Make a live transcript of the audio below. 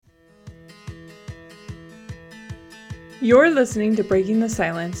You're listening to Breaking the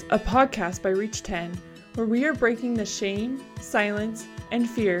Silence, a podcast by Reach 10, where we are breaking the shame, silence, and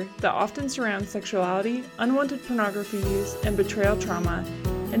fear that often surrounds sexuality, unwanted pornography use, and betrayal trauma,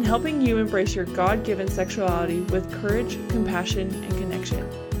 and helping you embrace your God-given sexuality with courage, compassion, and connection.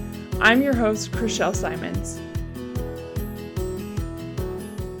 I'm your host, Chriselle Simons.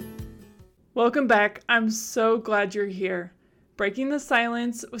 Welcome back. I'm so glad you're here. Breaking the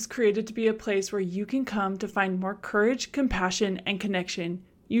Silence was created to be a place where you can come to find more courage, compassion, and connection.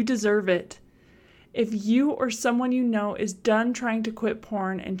 You deserve it. If you or someone you know is done trying to quit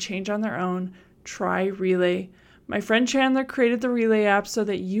porn and change on their own, try Relay. My friend Chandler created the Relay app so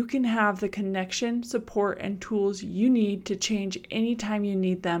that you can have the connection, support, and tools you need to change anytime you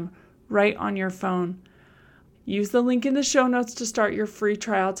need them, right on your phone. Use the link in the show notes to start your free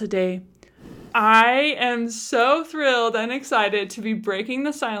trial today. I am so thrilled and excited to be breaking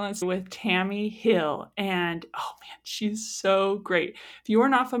the silence with Tammy Hill. And oh man, she's so great. If you are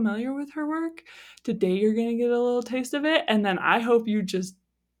not familiar with her work, today you're going to get a little taste of it. And then I hope you just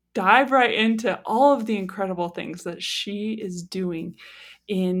dive right into all of the incredible things that she is doing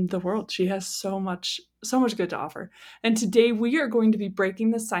in the world. She has so much good to offer. And today we are going to be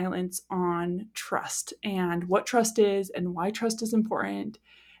breaking the silence on trust and what trust is and why trust is important,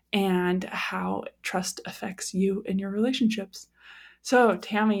 and how trust affects you in your relationships. So,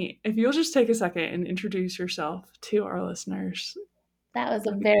 Tammy, if you'll just take a second and introduce yourself to our listeners. That was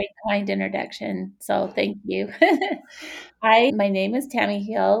a very kind introduction, so thank you. My name is Tammy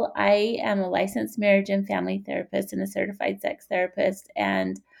Hill. I am a licensed marriage and family therapist and a certified sex therapist,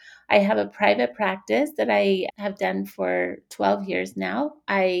 and I have a private practice that I have done for 12 years now.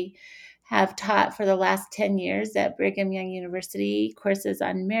 I have taught for the last 10 years at Brigham Young University courses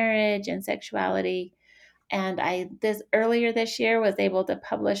on marriage and sexuality. And earlier this year was able to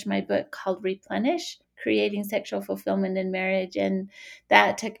publish my book called Replenish, Creating Sexual Fulfillment in Marriage. And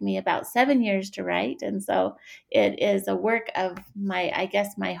that took me about 7 years to write. And so it is a work of my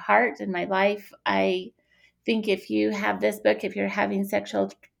heart and my life. I think if you have this book, if you're having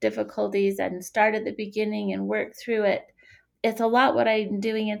sexual difficulties, and start at the beginning and work through it, it's a lot what I'm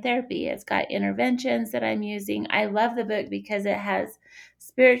doing in therapy. It's got interventions that I'm using. I love the book because it has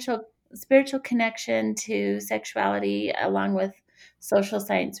spiritual connection to sexuality along with social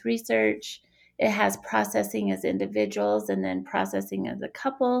science research. It has processing as individuals and then processing as a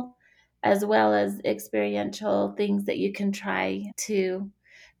couple, as well as experiential things that you can try to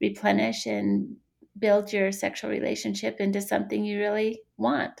replenish and build your sexual relationship into something you really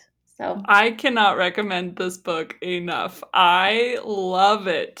want. So I cannot recommend this book enough. I love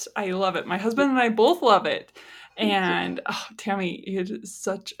it. I love it. My husband and I both love it. And Tammy, it is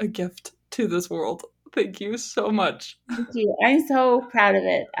such a gift to this world. Thank you so much. thank you. I'm so proud of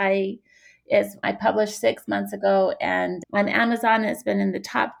it. I published 6 months ago, and on Amazon it's been in the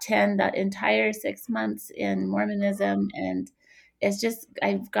top 10 the entire 6 months in Mormonism, and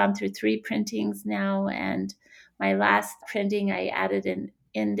I've gone through 3 printings now, and my last printing I added an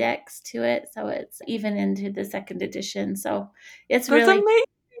index to it, so it's even into the second edition. So it's That's really I'm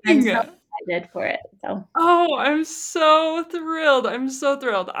so amazing. excited for it. So Oh, I'm so thrilled. I'm so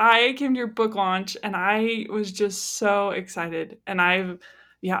thrilled. I came to your book launch and I was just so excited. And I've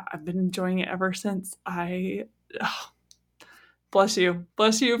been enjoying it ever since. Oh, bless you.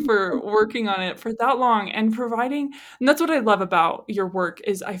 Bless you for working on it for that long and providing. And that's what I love about your work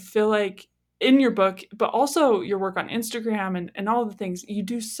is I feel like in your book, but also your work on Instagram and all the things, you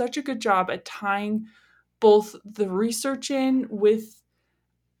do such a good job at tying both the research in with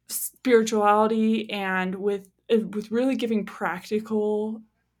spirituality and with really giving practical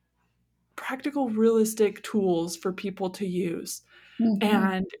realistic tools for people to use. mhm.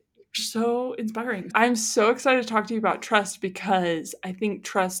 And so inspiring. I'm so excited to talk to you about trust because I think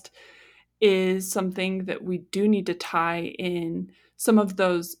trust is something that we do need to tie in some of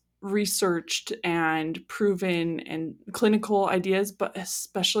those researched and proven and clinical ideas, but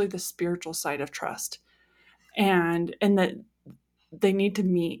especially the spiritual side of trust, and that they need to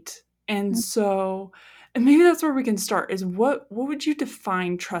meet. And so, and maybe that's where we can start is what would you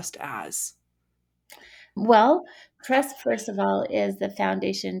define trust as? Well, trust, first of all, is the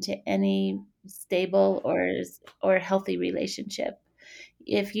foundation to any stable or healthy relationship.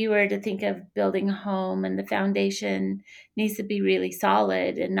 If you were to think of building a home, and the foundation needs to be really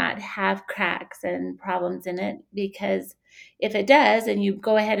solid and not have cracks and problems in it, because if it does and you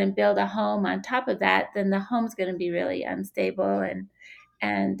go ahead and build a home on top of that, then the home's going to be really unstable,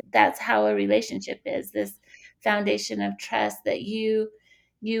 and that's how a relationship is. This foundation of trust that you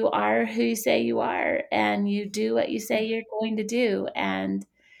are who you say you are, and you do what you say you're going to do, and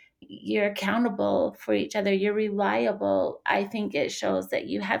you're accountable for each other, you're reliable, I think it shows that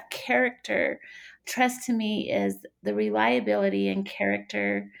you have character. Trust to me is the reliability and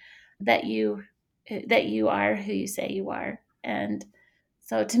character that you are who you say you are. And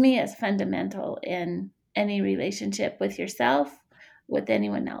so to me it's fundamental in any relationship with yourself, with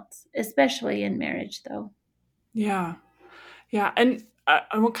anyone else, especially in marriage though. Yeah. Yeah. And I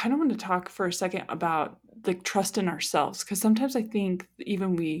kind of want to talk for a second about the trust in ourselves, because sometimes I think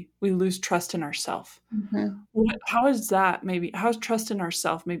even we lose trust in ourselves. Mhm. How is that maybe? How is trust in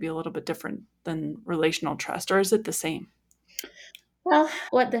ourselves maybe a little bit different than relational trust, or is it the same? Well,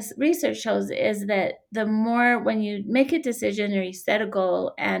 what this research shows is that the more when you make a decision or you set a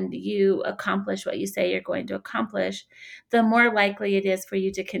goal and you accomplish what you say you're going to accomplish, the more likely it is for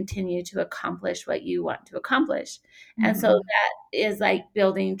you to continue to accomplish what you want to accomplish. And so Hmm. that is like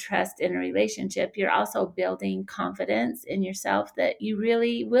building trust in a relationship. You're also building confidence in yourself that you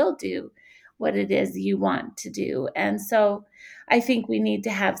really will do what it is you want to do. And so I think we need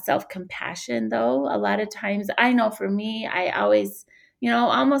to have self compassion, though. A lot of times, I know for me, I always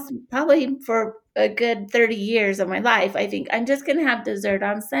almost probably for a good 30 years of my life, I think I'm just going to have dessert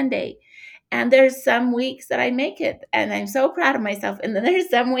on Sunday. And there's some weeks that I make it and I'm so proud of myself. And then there's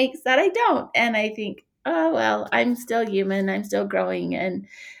some weeks that I don't. And I think, oh, well, I'm still human. I'm still growing.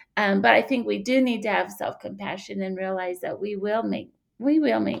 But I think we do need to have self-compassion and realize that we will make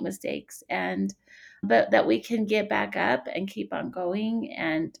mistakes, and but that we can get back up and keep on going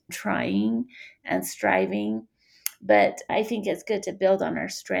and trying and striving. But I think it's good to build on our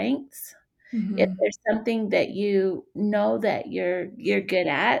strengths. If Hmm. there's something that you know that you're good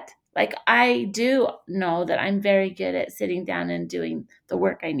at, like I do know that I'm very good at sitting down and doing the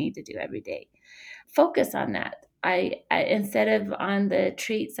work I need to do every day. Focus on that. I instead of on the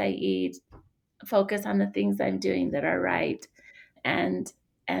treats I eat, focus on the things I'm doing that are right, and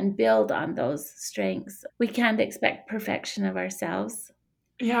build on those strengths. We can't expect perfection of ourselves.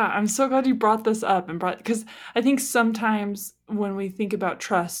 Yeah, I'm so glad you brought this up and brought, because I think sometimes when we think about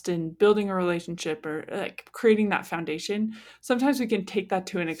trust and building a relationship or like creating that foundation, sometimes we can take that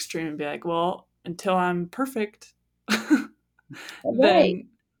to an extreme and be like, well, until I'm perfect, Right. then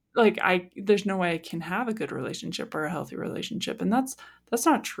like I there's no way I can have a good relationship or a healthy relationship. And that's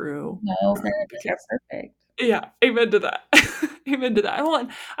not true. No, none of us are Because perfect. yeah, amen to that. Amen to that. Well,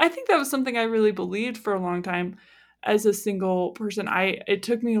 and I think that was something I really believed for a long time as a single person. It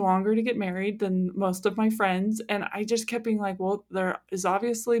took me longer to get married than most of my friends, and I just kept being like, well, there is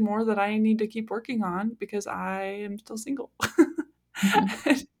obviously more that I need to keep working on because I am still single.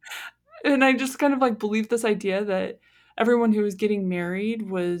 Mhm. And I just kind of like believed this idea that everyone who was getting married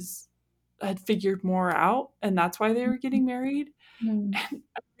was had figured more out and that's why they were getting married. Mhm. And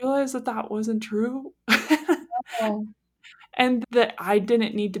I realized that that wasn't true. Oh, And that I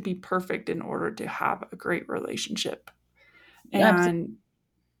didn't need to be perfect in order to have a great relationship. absolutely.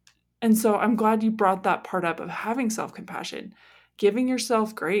 And so I'm glad you brought that part up of having self-compassion, giving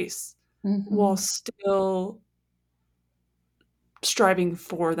yourself grace while Mhm. still striving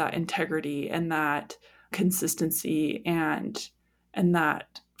for that integrity and that consistency and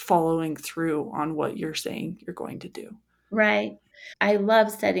that following through on what you're saying you're going to do. Right. I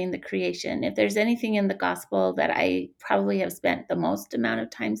love studying the creation. If there's anything in the gospel that I probably have spent the most amount of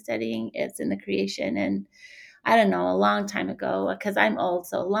time studying, it's in the creation. And I don't know, a long time ago, because I'm old,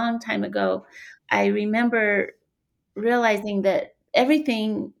 so a long time ago, I remember realizing that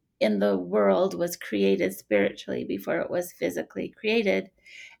everything in the world was created spiritually before it was physically created.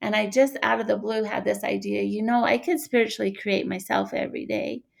 And I just out of the blue had this idea, I could spiritually create myself every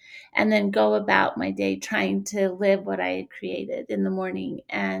day and then go about my day trying to live what I had created in the morning.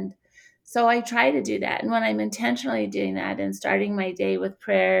 And so I try to do that. And when I'm intentionally doing that and starting my day with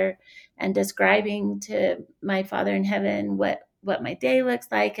prayer and describing to my Father in heaven what my day looks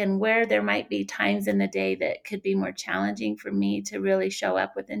like and where there might be times in the day that could be more challenging for me to really show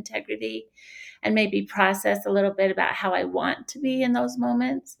up with integrity and maybe process a little bit about how I want to be in those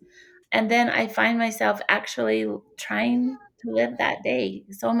moments. And then I find myself actually trying to live that day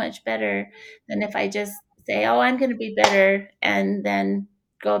so much better than if I just say, "Oh, I'm going to be better," and then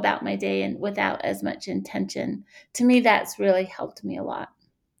go about my day and without as much intention. To me, that's really helped me a lot.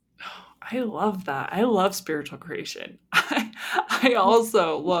 I love that. I love spiritual creation. I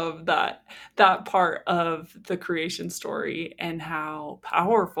also love that part of the creation story and how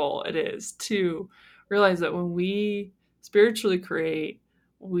powerful it is to realize that when we spiritually create,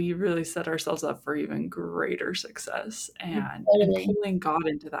 we really set ourselves up for even greater success. And Totally. pulling God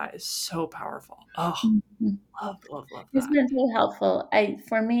into that is so powerful. Oh, Mhm. love It's that. been so helpful.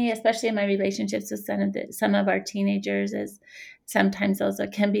 For me, especially in my relationships with some of our teenagers, is sometimes those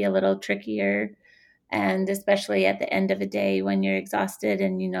can be a little trickier, and especially at the end of a day when you're exhausted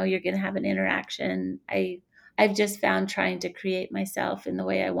and you know you're going to have an interaction. I've just found trying to create myself in the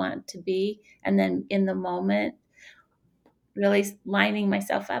way I want to be, and then in the moment, really lining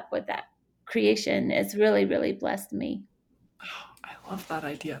myself up with that creation, it's really, really blessed me. Oh, I love that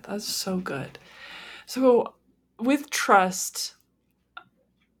idea. That's so good. So, with trust,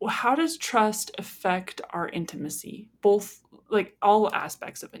 how does trust affect our intimacy? Both, like all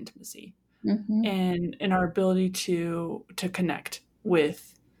aspects of intimacy, Hmm. and in our ability to connect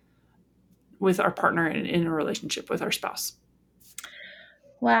with our partner in a relationship with our spouse.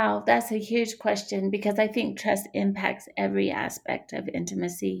 Wow, that's a huge question because I think trust impacts every aspect of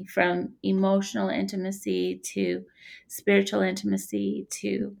intimacy, from emotional intimacy to spiritual intimacy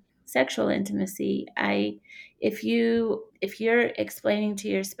to sexual intimacy. I if you're explaining to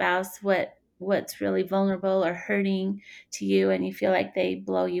your spouse what's really vulnerable or hurting to you, and you feel like they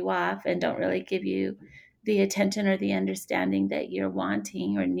blow you off and don't really give you the attention or the understanding that you're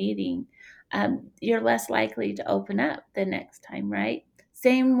wanting or needing, you're less likely to open up the next time, right?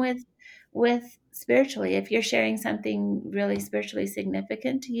 Same with spiritually. If you're sharing something really spiritually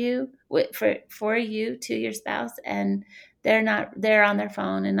significant to you, for you to your spouse, and they're on their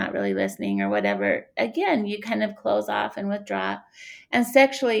phone and not really listening or whatever, again, you kind of close off and withdraw. And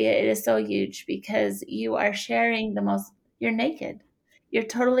sexually, it is so huge because you are sharing you're naked. You're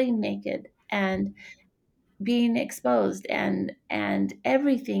totally naked and being exposed, and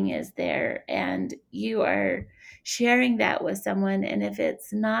everything is there, and you are sharing that with someone. And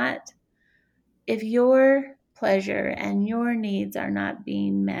if your pleasure and your needs are not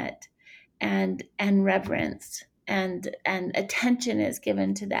being met and reverenced, and attention is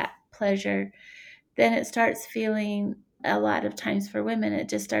given to that pleasure, then it starts feeling, a lot of times for women, it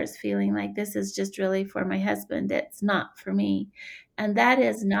just starts feeling like this is just really for my husband. It's not for me. And that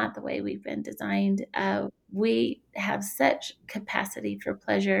is not the way we've been designed. We have such capacity for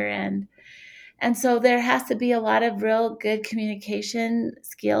pleasure, and so there has to be a lot of real good communication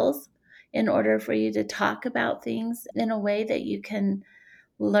skills in order for you to talk about things in a way that you can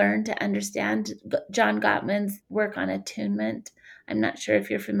learn to understand. John Gottman's work on attunement. I'm not sure if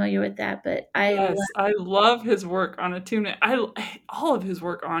you're familiar with that, but Yes, I love his work on attunement. All of his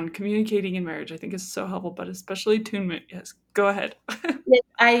work on communicating in marriage, I think, is so helpful, but especially attunement. Yes, go ahead. yes,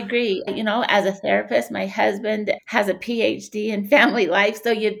 I agree. As a therapist, my husband has a PhD in family life,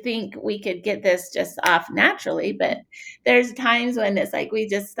 so you'd think we could get this just off naturally, but there's times when it's like we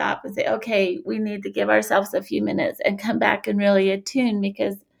just stop and say, okay, we need to give ourselves a few minutes and come back and really attune,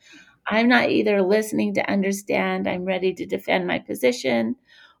 because I'm not either listening to understand, I'm ready to defend my position,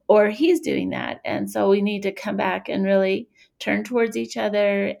 or he's doing that. And so we need to come back and really turn towards each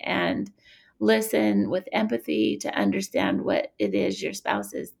other and listen with empathy to understand what it is your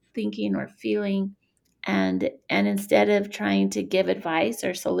spouse is thinking or feeling. And instead of trying to give advice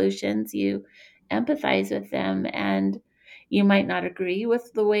or solutions, you empathize with them, and you might not agree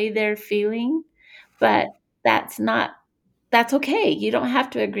with the way they're feeling, but that's not that's okay. You don't have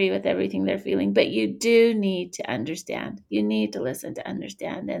to agree with everything they're feeling, but you do need to understand. You need to listen to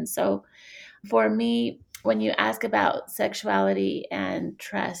understand. And so for me, when you ask about sexuality and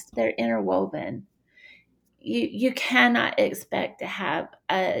trust, they're interwoven. You cannot expect to have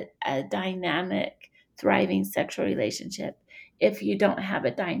a dynamic, thriving sexual relationship if you don't have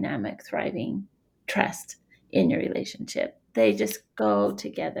a dynamic, thriving trust in your relationship. They just go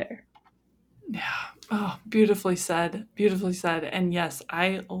together. Yeah. Oh, beautifully said. Beautifully said. And yes,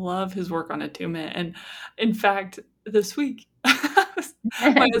 I love his work on attunement. And in fact, this week, my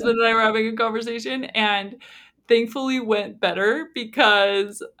husband and I were having a conversation, and thankfully went better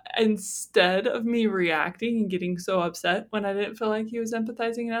because instead of me reacting and getting so upset when I didn't feel like he was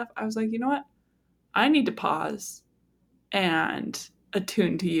empathizing enough, I was like, you know what? I need to pause and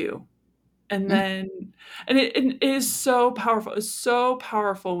attune to you. And then it is so powerful. It's so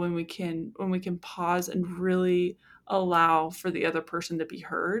powerful when we can pause and really allow for the other person to be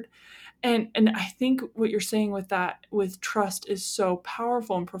heard. And I think what you're saying with that, with trust, is so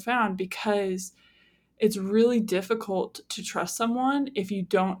powerful and profound, because it's really difficult to trust someone if you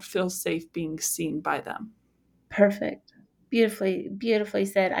don't feel safe being seen by them. Perfect. Beautifully, beautifully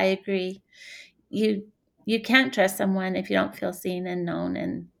said. I agree. You you can't trust someone if you don't feel seen and known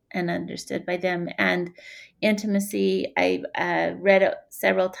and understood by them. And intimacy, I've read it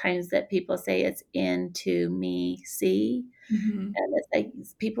several times that people say it's into me see. Mm-hmm. And it's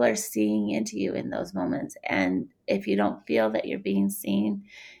like people are seeing into you in those moments. And if you don't feel that you're being seen,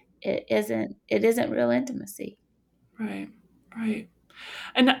 it isn't real intimacy. Right. Right.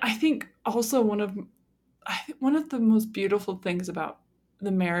 And I think also one of the most beautiful things about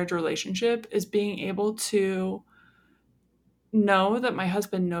the marriage relationship is being able to know that my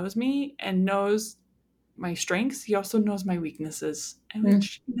husband knows me and knows my strengths. He also knows my weaknesses, and Mm.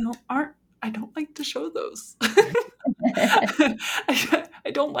 which, aren't, I don't like to show those.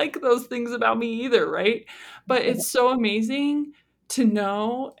 I don't like those things about me either, right? But it's so amazing to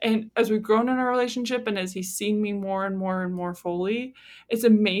know. And as we've grown in our relationship and as he's seen me more and more and more fully, it's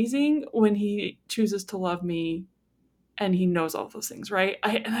amazing when he chooses to love me and he knows all those things, right?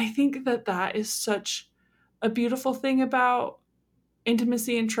 And I think that that is such a beautiful thing about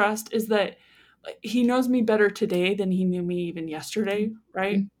intimacy and trust, is that he knows me better today than he knew me even yesterday,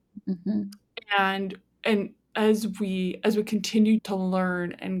 right? Mm-hmm. And as we continue to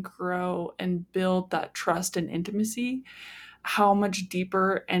learn and grow and build that trust and intimacy, how much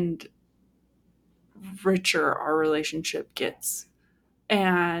deeper and richer our relationship gets.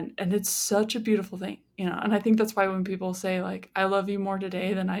 And it's such a beautiful thing, and I think that's why when people say, like, I love you more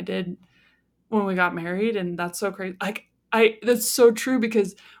today than I did when we got married, and that's so crazy. Like, I that's so true,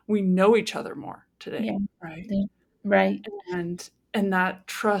 because we know each other more Yeah. today, right? Yeah. Right. And that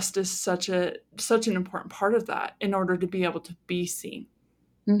trust is such an important part of that, in order to be able to be seen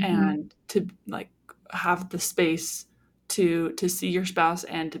Mm-hmm. and to, like, have the space to see your spouse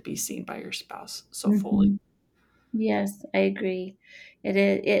and to be seen by your spouse so fully. Mm-hmm. Yes, I agree.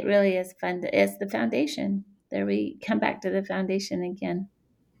 It really is fun. It's the foundation. There we come back to the foundation again.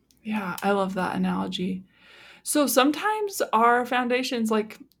 Yeah, I love that analogy. So sometimes our foundations,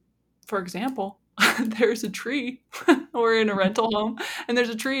 like, for example, there's a tree. We're in a rental home, and there's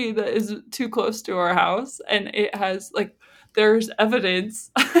a tree that is too close to our house, and it has, like, there's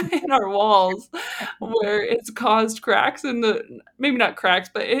evidence in our walls where it's caused cracks in the, maybe not cracks,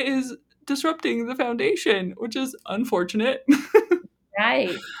 but it is disrupting the foundation, which is unfortunate.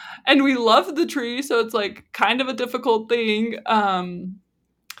 Right. And we love the tree, so it's, like, kind of a difficult thing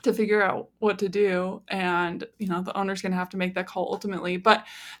to figure out what to do. And the owner's going to have to make that call ultimately, but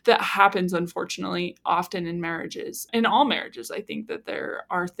that happens, unfortunately, often in marriages. In all marriages, I think that there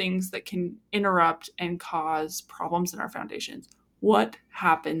are things that can interrupt and cause problems in our foundations. What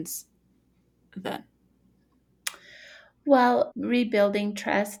happens then? Well, rebuilding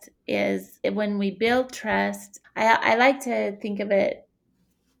trust is when we build trust. I like to think of it.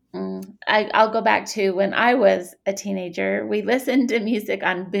 I'll go back to when I was a teenager. We listened to music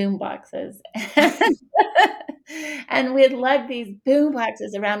on boom boxes. And we'd lug these boom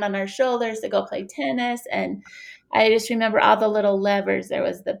boxes around on our shoulders to go play tennis. And I just remember all the little levers. There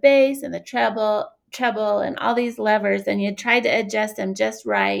was the bass and the treble, and all these levers. And you tried to adjust them just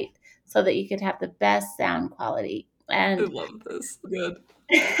right so that you could have the best sound quality. I And, love this. Good.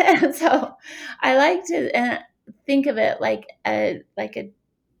 and so I like to think of it like a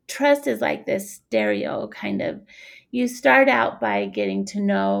trust is like this stereo kind of. You start out by getting to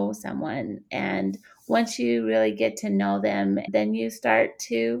know someone, and once you really get to know them, then you start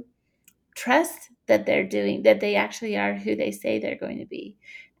to trust that they actually are who they say they're going to be.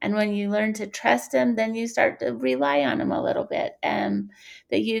 And when you learn to trust them, then you start to rely on them a little bit, and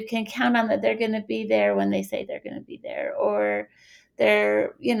that you can count on that they're going to be there when they say they're going to be there, or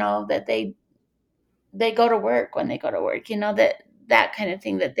that they go to work when they go to work, that kind of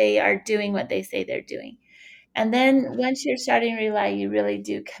thing, that they are doing what they say they're doing. And then once you're starting to rely, you really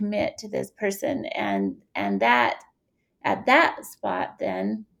do commit to this person. And that at that spot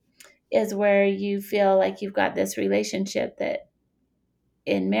then is where you feel like you've got this relationship that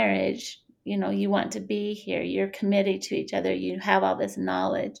in marriage, you want to be here, you're committed to each other, you have all this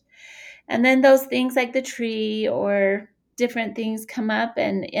knowledge. And then those things like the tree or different things come up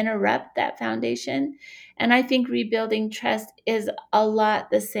and interrupt that foundation. And I think rebuilding trust is a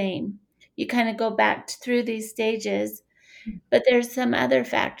lot the same. You kind of go back through these stages, but there's some other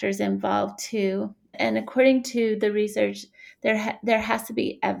factors involved too. And according to the research, there has to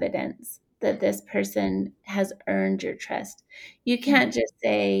be evidence that this person has earned your trust. You can't just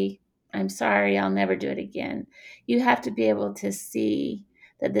say, "I'm sorry, I'll never do it again." You have to be able to see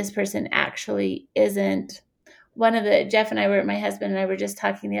that this person actually isn't. Jeff and I were, my husband and I were just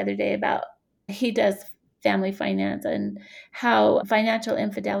talking the other day about, he does family finance, and how financial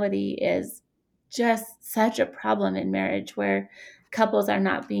infidelity is just such a problem in marriage, where couples are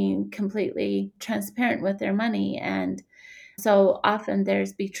not being completely transparent with their money. And so often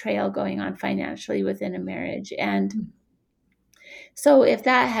there's betrayal going on financially within a marriage. And So if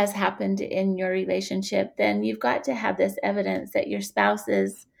that has happened in your relationship, then you've got to have this evidence that your spouse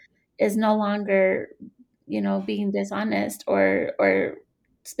is no longer, being dishonest or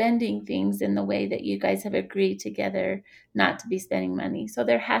spending things in the way that you guys have agreed together not to be spending money. So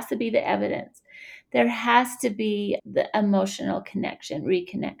there has to be the evidence. There has to be the emotional connection,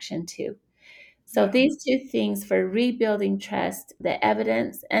 reconnection too. So Yeah. these two things for rebuilding trust, the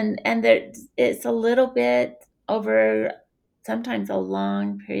evidence, and there, it's a little bit over sometimes a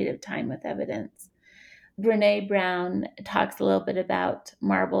long period of time with evidence. Brene Brown talks a little bit about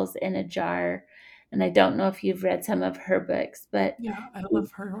marbles in a jar, and I don't know if you've read some of her books, but Yeah, I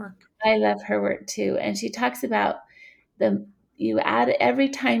love her work. I love her work too. And she talks about the you add every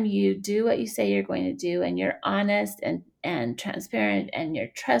time you do what you say you're going to do, and you're honest and transparent, and you're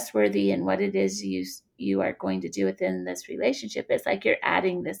trustworthy in what it is you are going to do within this relationship. It's like you're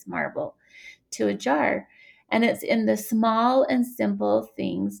adding this marble to a jar, and it's in the small and simple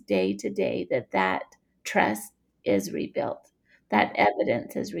things day to day that trust is rebuilt, that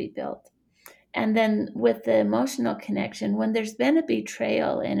evidence is rebuilt. And then with the emotional connection, when there's been a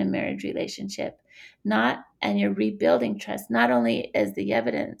betrayal in a marriage relationship, not and you're rebuilding trust, not only is the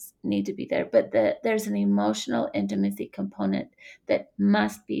evidence need to be there, but there's an emotional intimacy component that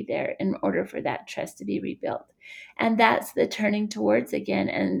must be there in order for that trust to be rebuilt. And that's the turning towards again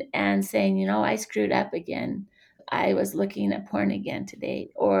and saying, I screwed up again. I was looking at porn again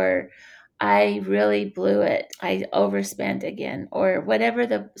today, or I really blew it. I overspent again, or whatever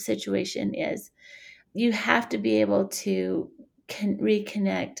the situation is. You have to be able to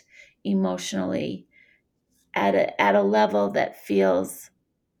reconnect emotionally at a level that feels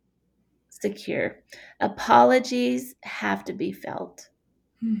secure. Apologies have to be felt.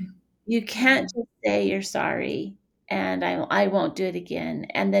 Hmm. You can't just say you're sorry and I won't do it again.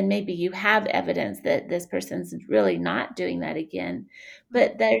 And then maybe you have evidence that this person's really not doing that again.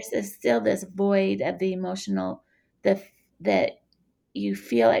 But there's still this void of the emotional, the that you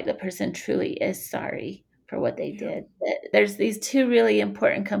feel like the person truly is sorry for what they Yeah. did. There's these two really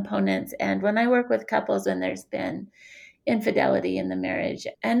important components. And when I work with couples when there's been infidelity in the marriage,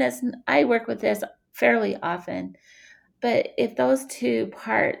 and I work with this fairly often, but if those two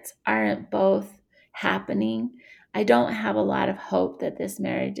parts aren't both happening, I don't have a lot of hope that this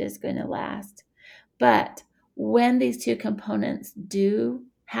marriage is going to last. But when these two components do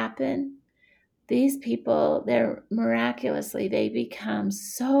happen, these people, they're miraculously, they become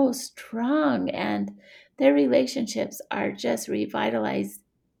so strong and their relationships are just revitalized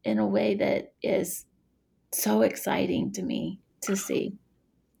in a way that is so exciting to me to see.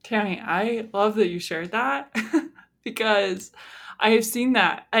 Tammy, I love that you shared that because I have seen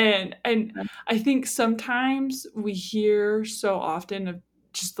that, and I think sometimes we hear so often of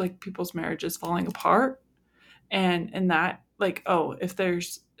just like people's marriages falling apart, and that like, oh, if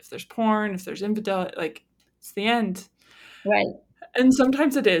there's porn, if there's infidelity, like it's the end. Right. And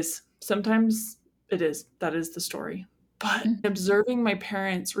sometimes it is. Sometimes it is. That is the story. But Mm, observing my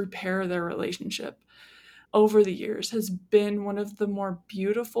parents repair their relationship over the years has been one of the more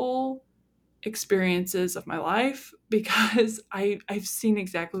beautiful experiences of my life because I've seen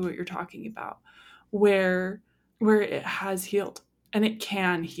exactly what you're talking about, where it has healed and it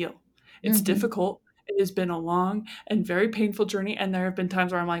can heal. It's mhm. difficult. It has been a long and very painful journey, and there have been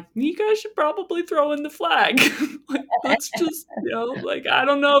times where I'm like, you guys should probably throw in the flag. Like, let's just, like, I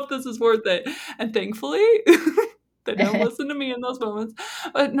don't know if this is worth it. And thankfully, they don't listen to me in those moments.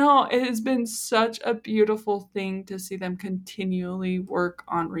 But no, it has been such a beautiful thing to see them continually work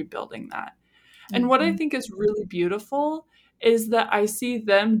on rebuilding that. And what I Mhm, think is really beautiful is that I see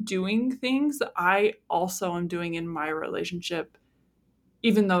them doing things that I also am doing in my relationship,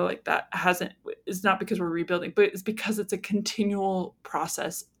 even though like that hasn't, it's not because we're rebuilding, but it's because it's a continual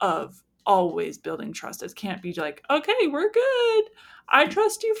process of always building trust. It can't be like, okay, we're good. I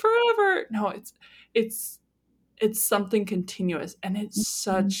trust you forever. No, it's it's something continuous, and it's mhm.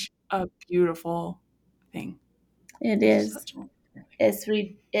 such a beautiful thing. It is. Such a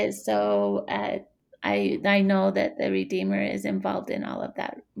It's so. I know that the Redeemer is involved in all of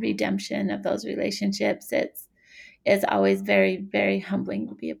that redemption of those relationships. It's always very, very humbling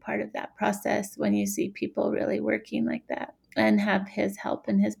to be a part of that process when you see people really working like that and have His help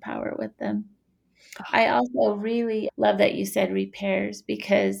and His power with them. I also really love that you said repairs,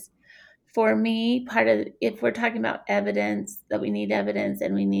 because for me, part of, if we're talking about evidence, that we need evidence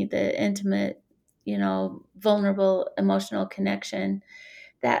and we need the intimate, vulnerable emotional connection,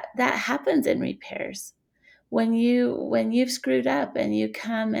 that happens in repairs. When you've screwed up and you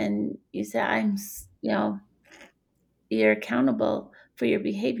come and you say, you're accountable for your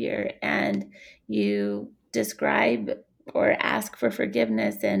behavior, and you describe or ask for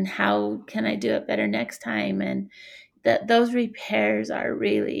forgiveness and how can I do it better next time. And that those repairs are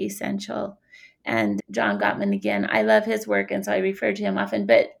really essential. And John Gottman, again, I love his work, and so I refer to him often.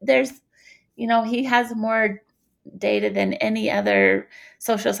 But there's, he has more data than any other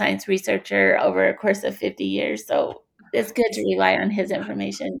social science researcher over a course of 50 years. So it's good to rely on his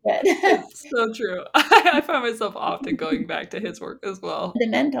information. But It's so true. I find myself often going back to his work as well.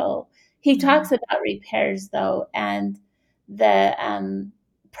 fundamental. He talks Mhm. about repairs though, and the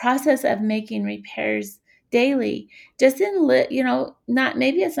process of making repairs daily. Just in not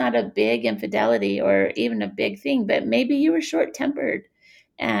maybe it's not a big infidelity or even a big thing, but maybe you were short tempered,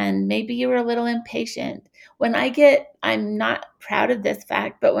 and maybe you were a little impatient. I'm not proud of this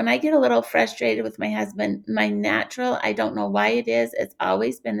fact, but when I get a little frustrated with my husband, my natural, I don't know why it is, it's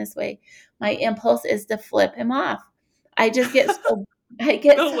always been this way. My impulse is to flip him off. I just get so I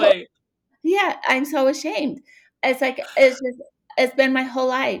get No so way. yeah, I'm so ashamed. It's been my whole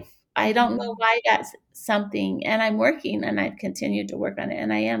life. I don't know Mhm. why that's something, and I'm working, and I've continued to work on it,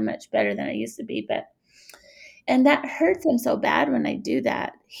 and I am much better than I used to be, but and that hurts him so bad when I do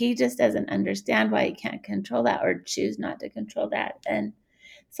that. He just doesn't understand why he can't control that or choose not to control that. And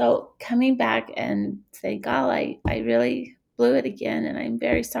so coming back and saying, "God, I really blew it again, and I'm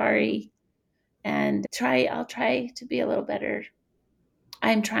very sorry." And I'll try to be a little better.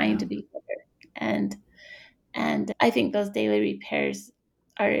 I'm trying Yeah. to be better. And I think those daily repairs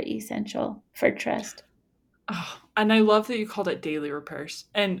are essential for trust. Oh, and I love that you called it daily repairs.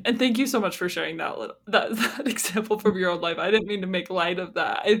 And thank you so much for sharing that example from your own life. I didn't mean to make light of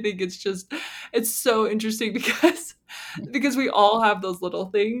that. I think it's so interesting because we all have those little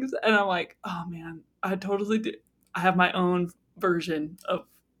things and I'm like, "Oh man, I totally do. I have my own version of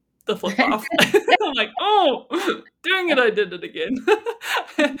the flip off." I'm like, "Oh, dang it, I did it again."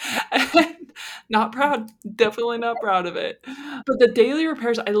 And not proud, definitely not proud of it. But the daily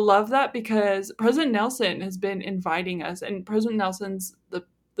repairs, I love that because President Nelson has been inviting us, and President Nelson's the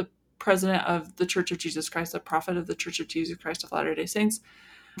president of the Church of Jesus Christ, the prophet of the Church of Jesus Christ of Latter-day Saints.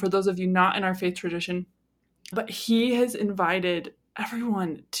 For those of you not in our faith tradition, but he has invited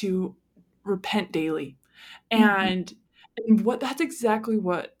everyone to repent daily. Mhm, And what that's exactly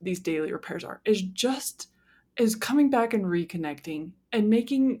what these daily repairs are, is coming back and reconnecting and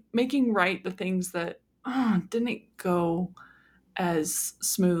making right the things that didn't go as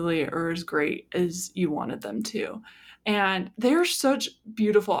smoothly or as great as you wanted them to. And they're such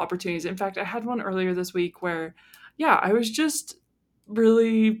beautiful opportunities. In fact, I had one earlier this week where, yeah, I was just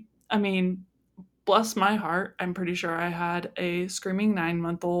really, I mean, bless my heart, I'm pretty sure I had a screaming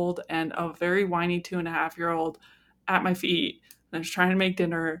 9-month old and a very whiny 2.5-year old at my feet. And I was trying to make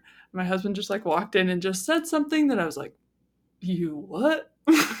dinner. My husband just like walked in and just said something that I was like, "You what?"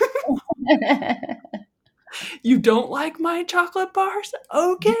 You don't like my chocolate bars?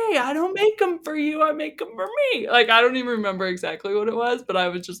 Okay, I don't make them for you. I make them for me. Like, I don't even remember exactly what it was, but I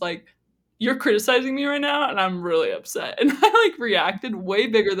was just like, you're criticizing me right now, and I'm really upset. And I like reacted way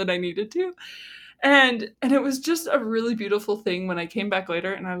bigger than I needed to. And it was just a really beautiful thing when I came back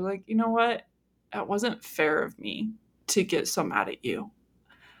later and I was like, you know what? That wasn't fair of me to get so mad at you.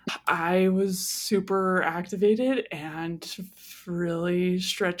 I was super activated and really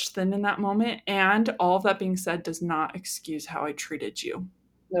stretched thin in that moment. And all of that being said, does not excuse how I treated you.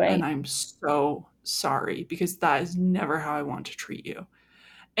 And right. I'm so sorry because that is never how I want to treat you.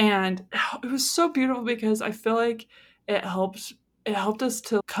 And it was so beautiful because I feel like it helped it helped us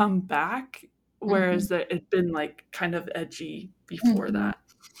to come back, Mhm, whereas that it'd been like kind of edgy before mhm, that.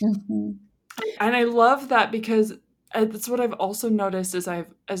 mhm. And I love that because that's what I've also noticed as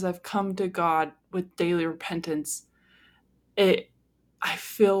I've come to God with daily repentance. It I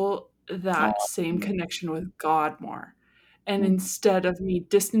feel that Oh, same connection with God more. And mhm. instead of me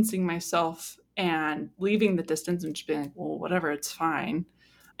distancing myself and leaving the distance and just being like, well, whatever, it's fine.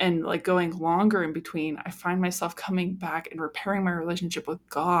 And like going longer in between, I find myself coming back and repairing my relationship with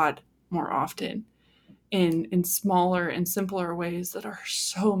God more often in smaller and simpler ways that are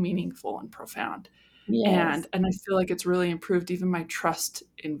so meaningful and profound. Yes. And I feel like it's really improved even my trust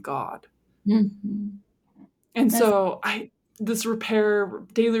in God. Mhm. And That's so I this repair,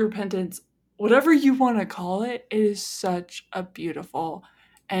 daily repentance, whatever you want to call it, it is such a beautiful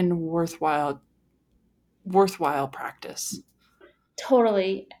and worthwhile practice.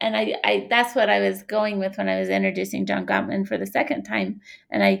 totally. And I that's what I was going with when I was introducing John Gottman for the second time,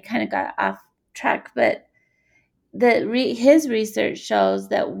 and I kind of got off track. But his research shows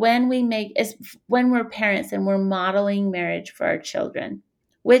that when we're parents and we're modeling marriage for our children,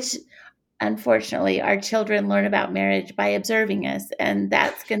 which unfortunately, our children learn about marriage by observing us, and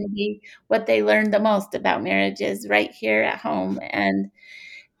that's going to be what they learn the most about marriage is right here at home. And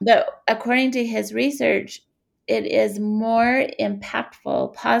according to his research, it is more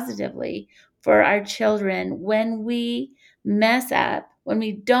impactful positively for our children when we mess up, when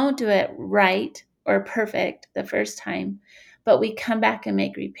we don't do it right or perfect the first time, but we come back and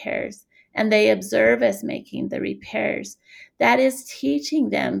make repairs and they observe us making the repairs. That is teaching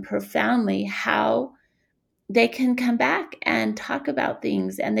them profoundly how they can come back and talk about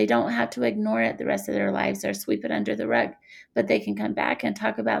things, and they don't have to ignore it the rest of their lives or sweep it under the rug, but they can come back and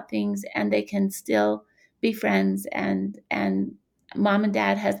talk about things, and they can still be friends and mom and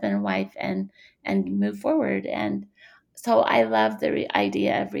dad, husband and wife, and move forward. And so I love the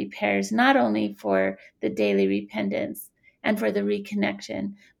idea of repairs, not only for the daily repentance and for the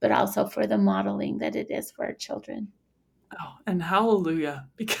reconnection, but also for the modeling that it is for our children. Oh, and hallelujah,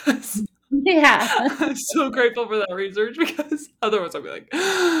 because Yeah. I'm so grateful for that research, because otherwise I'd be like,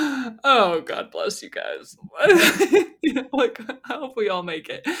 oh, God bless you guys. Like, I hope we all make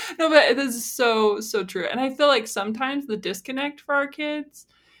it. No, but this is so, so true. And I feel like sometimes the disconnect for our kids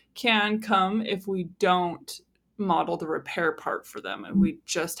can come if we don't model the repair part for them and we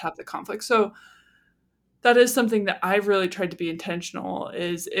just have the conflict. So that is something that I've really tried to be intentional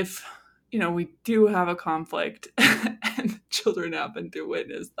is if, we do have a conflict and the children happen to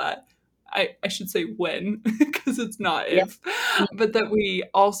witness that, I should say when, because it's not Yeah. if, but that we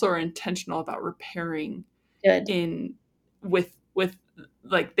also are intentional about repairing Good. in with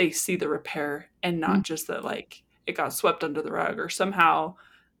like they see the repair and not just that like it got swept under the rug or somehow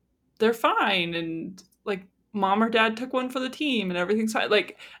they're fine and like mom or dad took one for the team and everything's fine.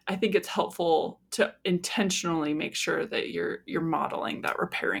 Like I think it's helpful to intentionally make sure that you're modeling that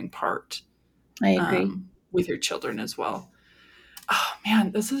repairing part I agree. with your children as well. Oh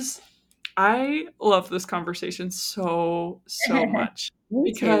man, I love this conversation so so much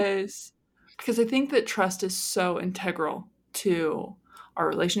Me too. because I think that trust is so integral to our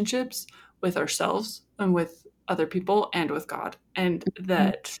relationships with ourselves and with other people and with God, and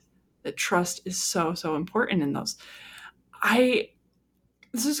that trust is so so important in those. I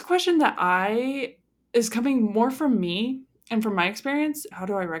This is a question that I is coming more from me and from my experience. How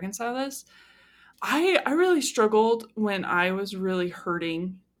do I reconcile this? I really struggled when I was really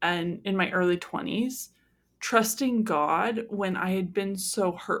hurting and in my early 20s, trusting God when I had been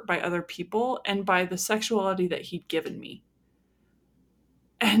so hurt by other people and by the sexuality that he'd given me.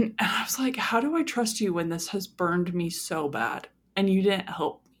 And I was like, how do I trust you when this has burned me so bad and you didn't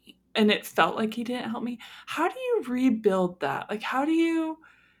help me? And it felt like he didn't help me. How do you rebuild that? Like, how would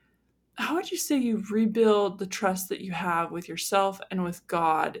you say you rebuild the trust that you have with yourself and with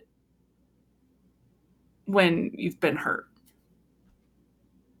God when you've been hurt?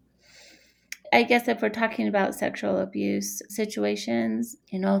 I guess if we're talking about sexual abuse situations,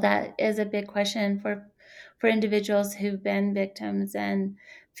 that is a big question for individuals who've been victims and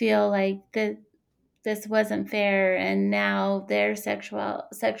feel like that this wasn't fair, and now their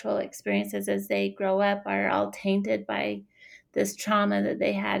sexual experiences as they grow up are all tainted by this trauma that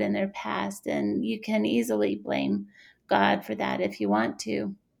they had in their past, and you can easily blame God for that if you want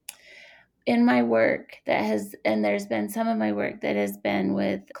to. In my work and there's been some of my work that has been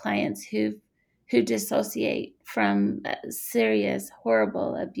with clients who dissociate from serious,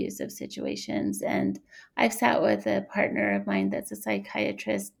 horrible, abusive situations. And I've sat with a partner of mine that's a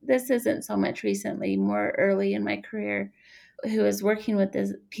psychiatrist. This isn't so much recently, more early in my career, who is working with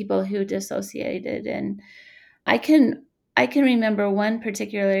people who dissociated. And I can I can remember one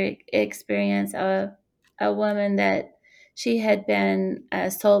particular experience of a woman that she had been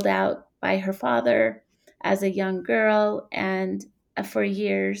sold out by her father as a young girl and for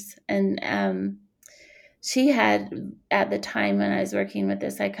years. And she had, at the time when I was working with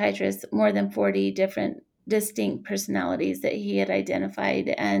the psychiatrist, more than 40 different distinct personalities that he had identified.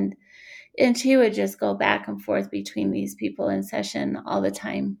 And she would just go back and forth between these people in session all the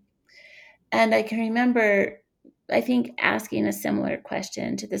time. And I can remember, I think, asking a similar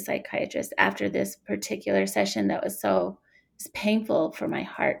question to the psychiatrist after this particular session that was so painful for my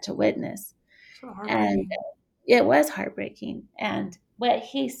heart to witness. So And heartbreaking. it was heartbreaking. And what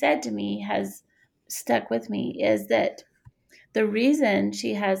he said to me has stuck with me is that the reason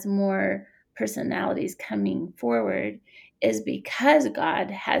she has more personalities coming forward is because God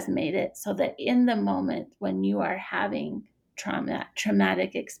has made it so that in the moment when you are having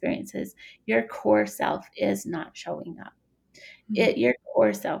traumatic experiences, your core self is not showing up. Your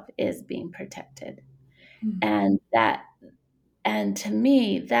core self is being protected. Mm. And to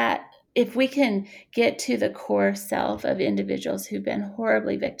me, that if we can get to the core self of individuals who've been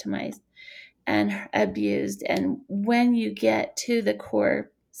horribly victimized and abused, and when you get to the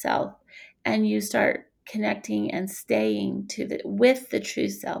core self and you start connecting and staying to the with the true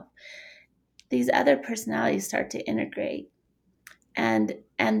self, these other personalities start to integrate. And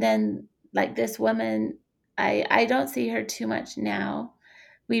then, like this woman, I don't see her too much now.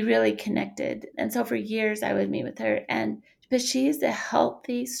 We really connected, and so for years I would meet with her, and but she's a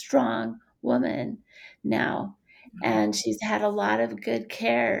healthy, strong woman now, and she's had a lot of good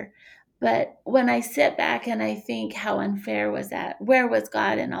care. But when I sit back and I think, how unfair was that? Where was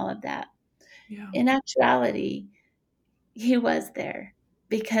God in all of that? Yeah. In actuality, he was there,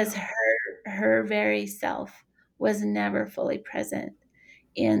 because Yeah. her very self was never fully present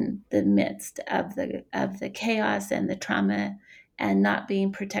in the midst of the chaos and the trauma, and not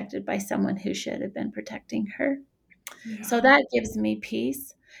being protected by someone who should have been protecting her. So Yeah. that gives me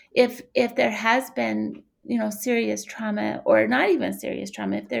peace. If there has been, serious trauma, or not even serious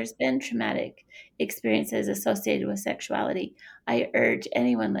trauma, if there's been traumatic experiences associated with sexuality, I urge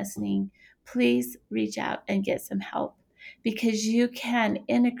anyone listening, please reach out and get some help, because you can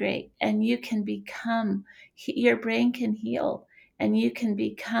integrate and you can become, your brain can heal, and you can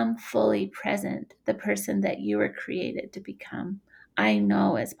become fully present, the person that you were created to become. I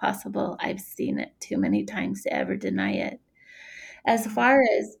know it's possible. I've seen it too many times to ever deny it. As Yeah. far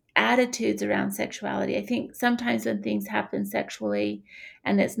as attitudes around sexuality, I think sometimes when things happen sexually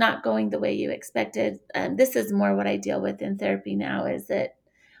and it's not going the way you expected, this is more what I deal with in therapy now, is that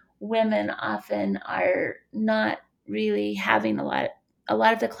women often are not really having a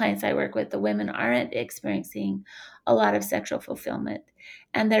lot of the clients I work with, the women aren't experiencing a lot of sexual fulfillment,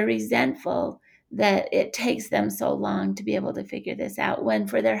 and they're resentful that it takes them so long to be able to figure this out, when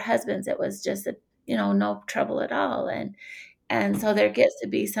for their husbands it was just no trouble at all. And so there gets to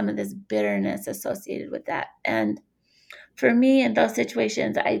be some of this bitterness associated with that. And for me, in those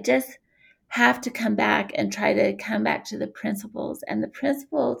situations, I just have to come back and try to come back to the principles. And the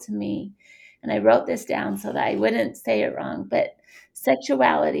principle to me, and I wrote this down so that I wouldn't say it wrong, but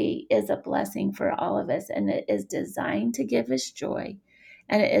sexuality is a blessing for all of us, and it is designed to give us joy,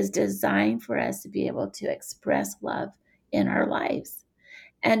 and it is designed for us to be able to express love in our lives.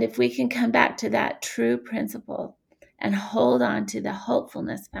 And if we can come back to that true principle and hold on to the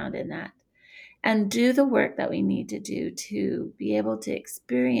hopefulness found in that, and do the work that we need to do to be able to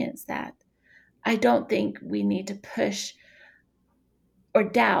experience that, I don't think we need to push or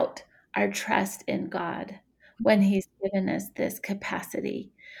doubt our trust in God when He's given us this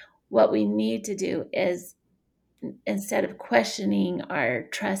capacity. What we need to do is, instead of questioning our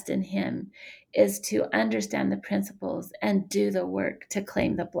trust in Him, is to understand the principles and do the work to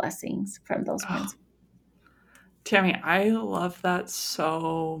claim the blessings from those Oh, principles. Tammy, I love that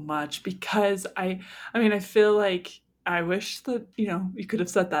so much because I mean, I feel like I wish that, you could have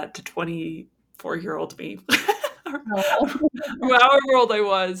said that to 24-year-old me. Oh, Or however old I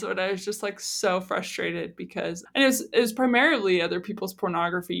was when I was just like so frustrated because and it was primarily other people's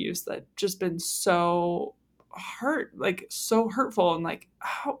pornography use that just been so like so hurtful and like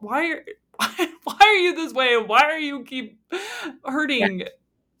why are why are you this way? Why are you keep yeah. hurting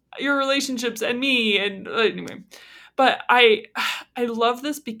your relationships and me and anyway, but I love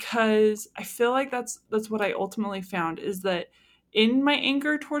this because I feel like that's what I ultimately found is that in my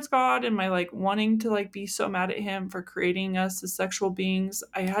anger towards God and my like wanting to like be so mad at him for creating us as sexual beings,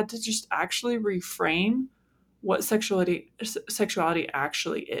 I had to just actually reframe what sexuality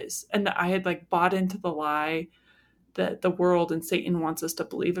actually is. And I had like bought into the lie that the world and Satan wants us to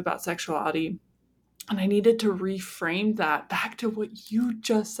believe about sexuality, and I needed to reframe that back to what you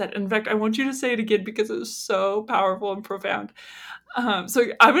just said. In fact, I want you to say it again because it was so powerful and profound. So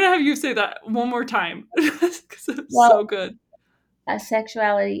I'm going to have you say that one more time because it's so Well, good.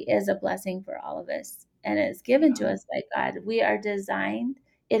 sexuality is a blessing for all of us, and it's given Yeah. to us by God.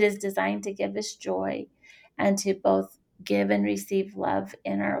 It is designed to give us joy and to both give and receive love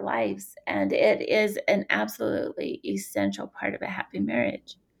in our lives. And it is an absolutely essential part of a happy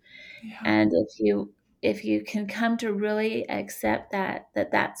marriage. Yeah. And if you can come to really accept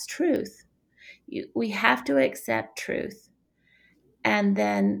that's truth, we have to accept truth. And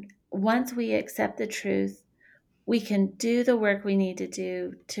then once we accept the truth, we can do the work we need to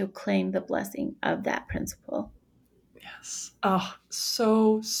do to claim the blessing of that principle. Yes. Oh,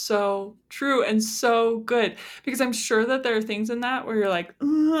 so, so true and so good. Because I'm sure that there are things in that where you're like,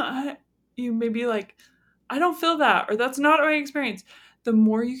 you maybe like, I don't feel that, or that's not my experience. The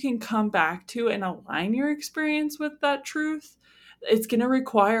more you can come back to and align your experience with that truth, It's going to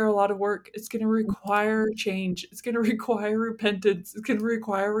require a lot of work. It's going to require change. It's going to require repentance. It's going to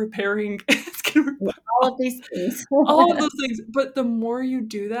require repairing. It's going to require All of these things. all of those things. But the more you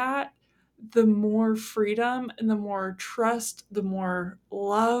do that, the more freedom and the more trust, the more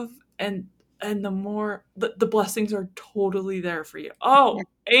love, and the more the blessings are totally there for you. Yeah. Oh,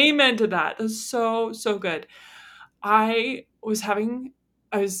 amen to that. That's so, so good. I was having,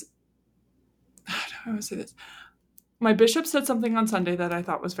 I was, how do I want to say this? My bishop said something on Sunday that I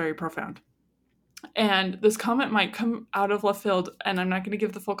thought was very profound. And this comment might come out of left field, and I'm not going to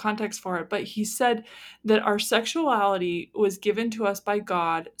give the full context for it, but he said that our sexuality was given to us by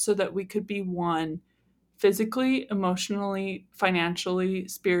God so that we could be one physically, emotionally, financially,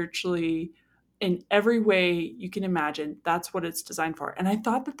 spiritually, in every way you can imagine. That's what it's designed for. And I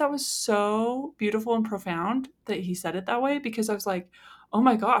thought that that was so beautiful and profound that he said it that way, because I was like, oh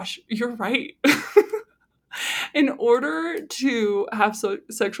my gosh, you're right. In order to have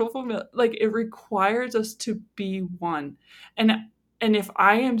sexual fulfillment, like, it requires us to be one. and and if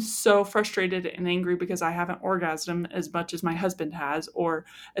I am so frustrated and angry because I haven't orgasmed as much as my husband has, or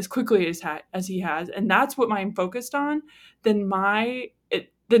as quickly as he has, and that's what I'm focused on, then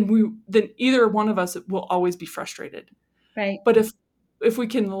then either one of us will always be frustrated. Right. But if we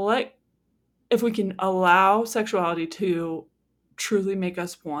can if we can allow sexuality to truly make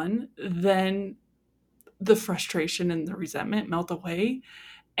us one, then the frustration and the resentment melt away,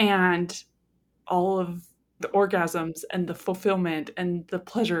 and all of the orgasms and the fulfillment and the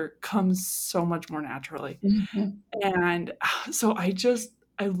pleasure comes so much more naturally. Mhm. And so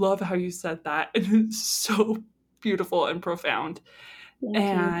I love how you said that. It's so beautiful and profound. Thank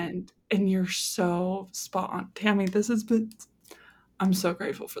you. And you're so spot on. Tammy, this has been, I'm so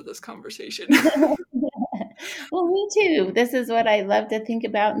grateful for this conversation. Well, me too. This is what I love to think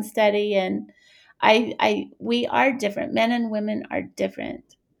about and study. And we are different. Men and women are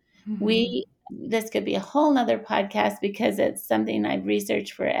different. Mhm. This could be a whole nother podcast because it's something I've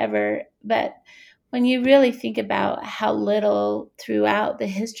researched forever. But when you really think about how little throughout the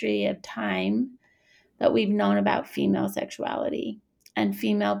history of time that we've known about female sexuality and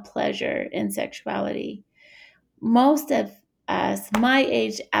female pleasure in sexuality, most of us, my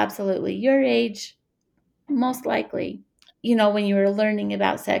age, absolutely, your age, most likely, when you were learning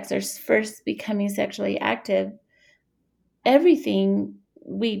about sex or first becoming sexually active, everything,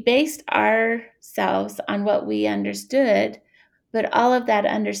 we based ourselves on what we understood, but all of that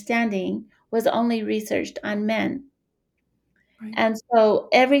understanding was only researched on men. Right. And so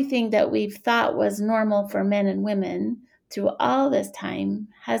everything that we've thought was normal for men and women through all this time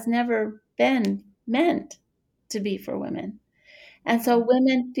has never been meant to be for women. And so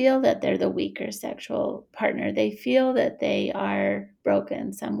women feel that they're the weaker sexual partner. They feel that they are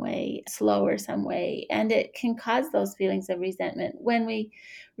broken some way, slower some way, and it can cause those feelings of resentment when we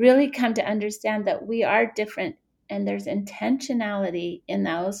really come to understand that we are different and there's intentionality in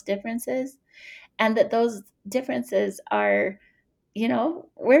those differences, and that those differences are,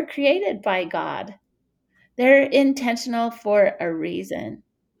 we're created by God. They're intentional for a reason.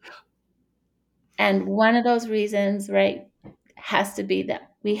 And one of those reasons, right, has to be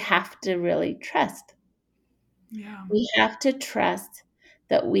that we have to really trust. Yeah. We have to trust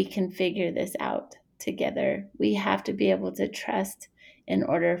that we can figure this out together. We have to be able to trust in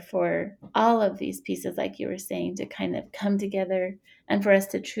order for all of these pieces, like you were saying, to kind of come together and for us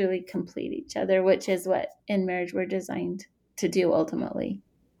to truly complete each other, which is what in marriage we're designed to do ultimately.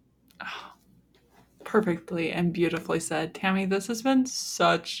 Oh, perfectly and beautifully said. Tammy, this has been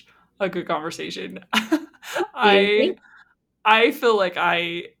such a good conversation. I You. I feel like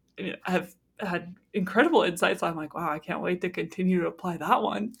I have had incredible insights. I'm like, wow, I can't wait to continue to apply that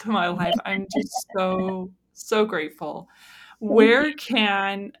one to my life. I'm just so, so grateful. Thank you. Where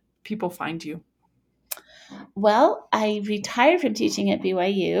can people find you? Well, I retired from teaching at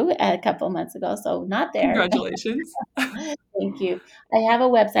BYU a couple months ago, so not there. Congratulations. Thank you. I have a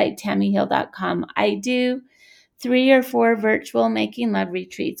website, tammyhill.com. I do 3 or 4 virtual making love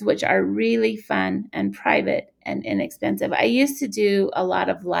retreats, which are really fun and private and inexpensive. I used to do a lot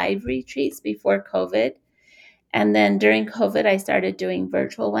of live retreats before COVID. And then during COVID, I started doing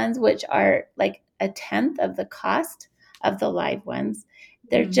virtual ones, which are like a tenth of the cost of the live ones.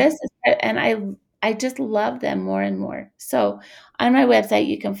 They're Mm. just, and I just love them more and more. So on my website,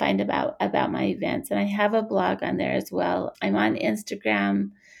 you can find about my events, and I have a blog on there as well. I'm on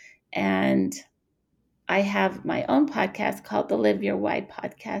Instagram, and I have my own podcast called the Live Your Why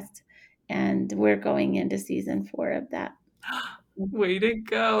podcast, and we're going into season 4 of that. Way to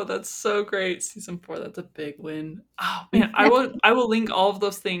go. That's so great. Season 4, that's a big win. Oh man, I will link all of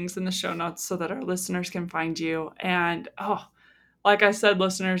those things in the show notes so that our listeners can find you. And oh, Like I said,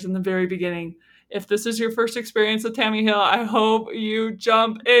 listeners, in the very beginning, if this is your first experience with Tammy Hill, I hope you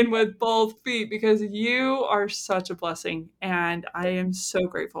jump in with both feet because you are such a blessing. And I am so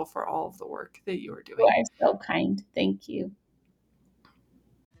grateful for all of the work that you are You doing. are so kind. Thank you.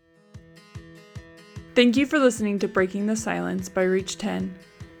 Thank you for listening to Breaking the Silence by Reach 10.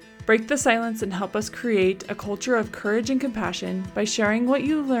 Break the silence and help us create a culture of courage and compassion by sharing what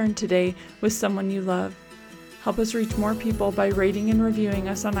you learned today with someone you love. Help us reach more people by rating and reviewing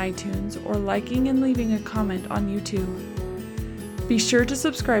us on iTunes or liking and leaving a comment on YouTube. Be sure to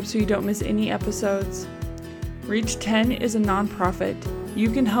subscribe so you don't miss any episodes. Reach 10 is a nonprofit.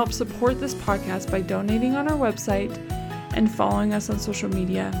 You can help support this podcast by donating on our website and following us on social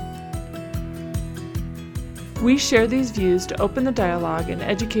media. We share these views to open the dialogue and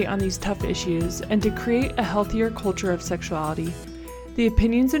educate on these tough issues and to create a healthier culture of sexuality. The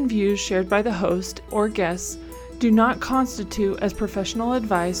opinions and views shared by the host or guests do not constitute as professional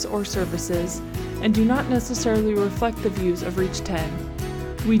advice or services and do not necessarily reflect the views of Reach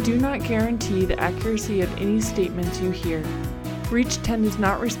 10. We do not guarantee the accuracy of any statements you hear. Reach 10 is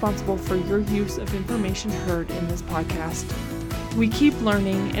not responsible for your use of information heard in this podcast. We keep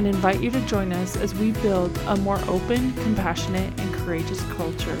learning and invite you to join us as we build a more open, compassionate, and courageous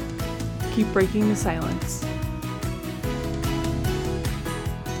culture. Keep breaking the silence.